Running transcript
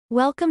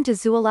Welcome to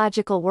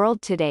Zoological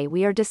World. Today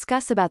we are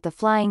discuss about the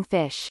flying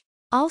fish,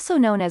 also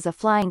known as a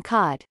flying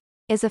cod,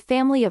 is a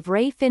family of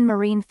ray fin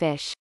marine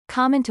fish,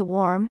 common to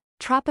warm,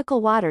 tropical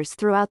waters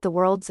throughout the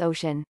world's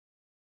ocean.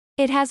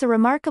 It has a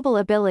remarkable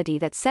ability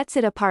that sets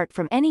it apart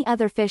from any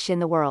other fish in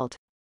the world.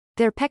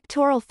 Their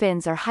pectoral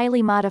fins are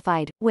highly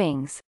modified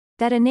wings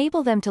that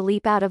enable them to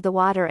leap out of the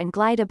water and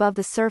glide above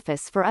the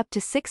surface for up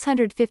to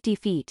 650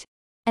 feet,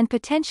 and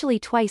potentially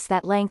twice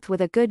that length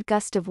with a good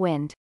gust of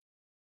wind.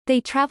 They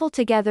travel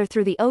together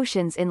through the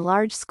oceans in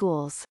large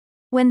schools.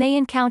 When they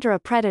encounter a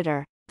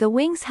predator, the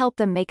wings help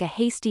them make a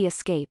hasty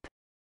escape.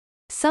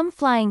 Some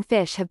flying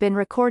fish have been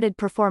recorded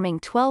performing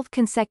 12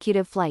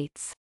 consecutive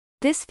flights.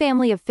 This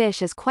family of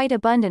fish is quite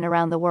abundant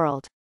around the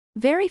world.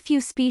 Very few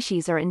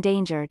species are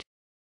endangered.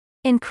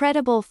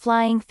 Incredible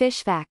flying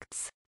fish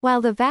facts.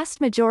 While the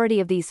vast majority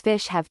of these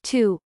fish have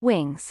 2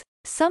 wings,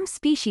 some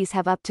species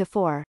have up to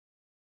 4.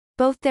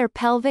 Both their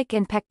pelvic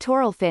and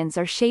pectoral fins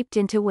are shaped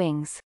into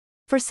wings.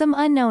 For some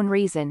unknown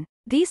reason,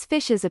 these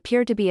fishes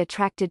appear to be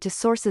attracted to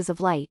sources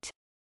of light.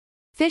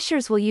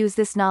 Fishers will use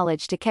this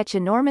knowledge to catch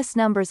enormous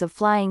numbers of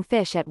flying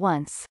fish at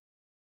once.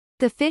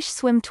 The fish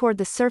swim toward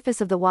the surface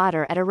of the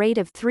water at a rate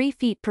of 3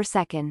 feet per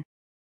second.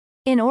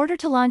 In order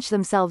to launch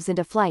themselves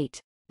into flight,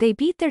 they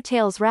beat their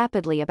tails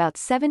rapidly about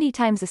 70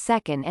 times a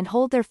second and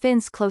hold their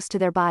fins close to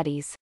their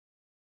bodies.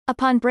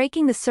 Upon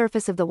breaking the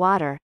surface of the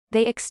water,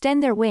 they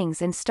extend their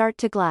wings and start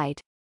to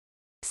glide.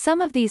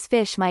 Some of these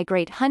fish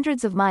migrate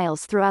hundreds of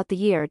miles throughout the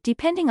year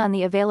depending on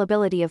the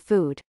availability of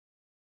food.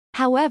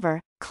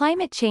 However,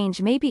 climate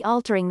change may be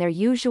altering their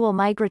usual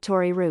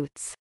migratory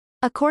routes.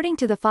 According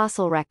to the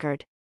fossil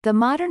record, the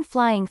modern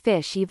flying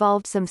fish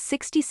evolved some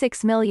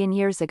 66 million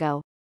years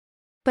ago.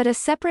 But a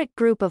separate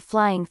group of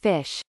flying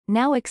fish,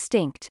 now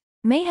extinct,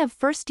 may have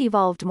first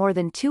evolved more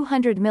than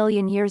 200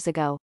 million years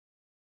ago.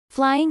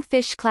 Flying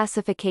fish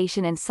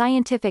classification and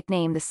scientific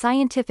name. The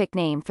scientific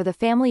name for the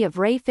family of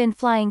ray fin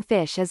flying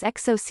fish is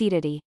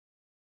Exocetidae.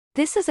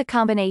 This is a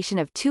combination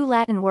of 2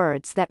 Latin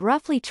words that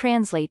roughly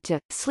translate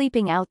to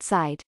sleeping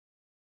outside.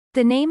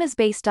 The name is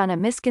based on a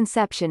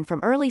misconception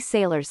from early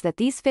sailors that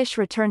these fish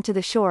return to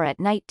the shore at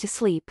night to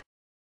sleep.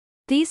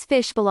 These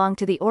fish belong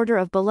to the order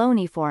of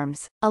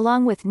Beloniformes,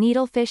 along with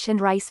needlefish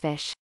and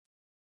ricefish.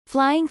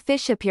 Flying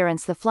fish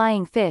appearance. The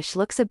flying fish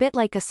looks a bit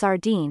like a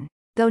sardine,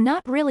 though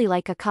not really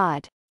like a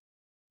cod.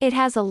 It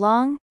has a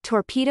long,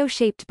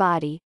 torpedo-shaped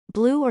body,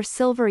 blue or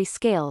silvery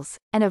scales,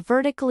 and a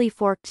vertically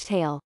forked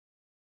tail.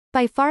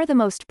 By far the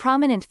most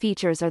prominent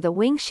features are the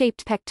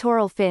wing-shaped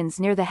pectoral fins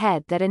near the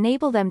head that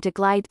enable them to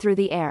glide through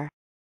the air.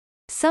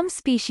 Some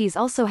species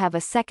also have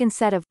a second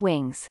set of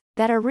wings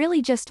that are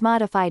really just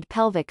modified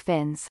pelvic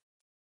fins.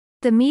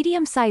 The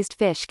medium-sized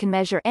fish can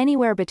measure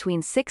anywhere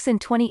between 6 and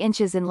 20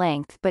 inches in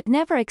length but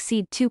never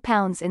exceed 2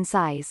 pounds in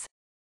size.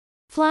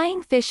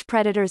 Flying fish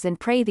predators and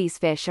prey. These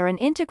fish are an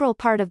integral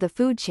part of the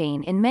food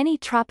chain in many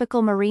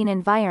tropical marine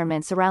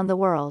environments around the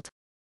world.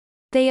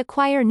 They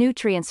acquire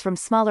nutrients from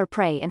smaller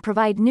prey and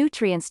provide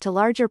nutrients to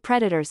larger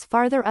predators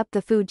farther up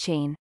the food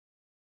chain.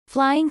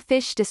 Flying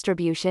fish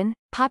distribution,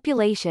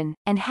 population,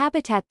 and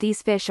habitat.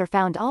 These fish are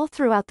found all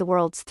throughout the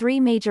world's 3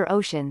 major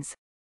oceans,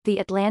 the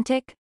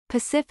Atlantic,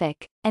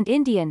 Pacific, and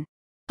Indian,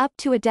 up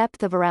to a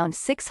depth of around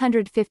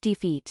 650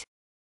 feet.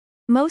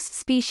 Most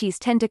species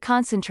tend to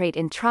concentrate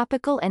in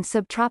tropical and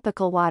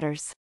subtropical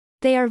waters.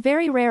 They are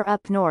very rare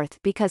up north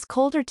because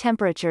colder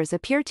temperatures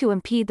appear to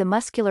impede the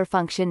muscular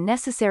function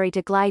necessary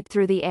to glide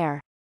through the air.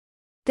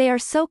 They are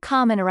so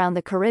common around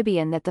the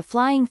Caribbean that the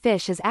flying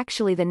fish is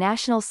actually the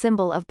national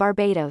symbol of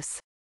Barbados.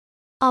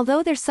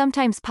 Although they're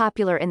sometimes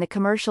popular in the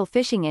commercial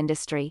fishing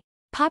industry,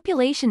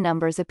 population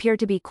numbers appear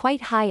to be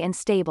quite high and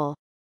stable.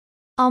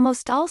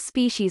 Almost all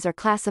species are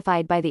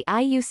classified by the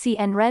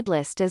IUCN Red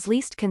List as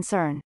least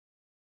concern.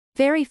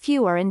 Very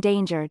few are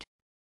endangered.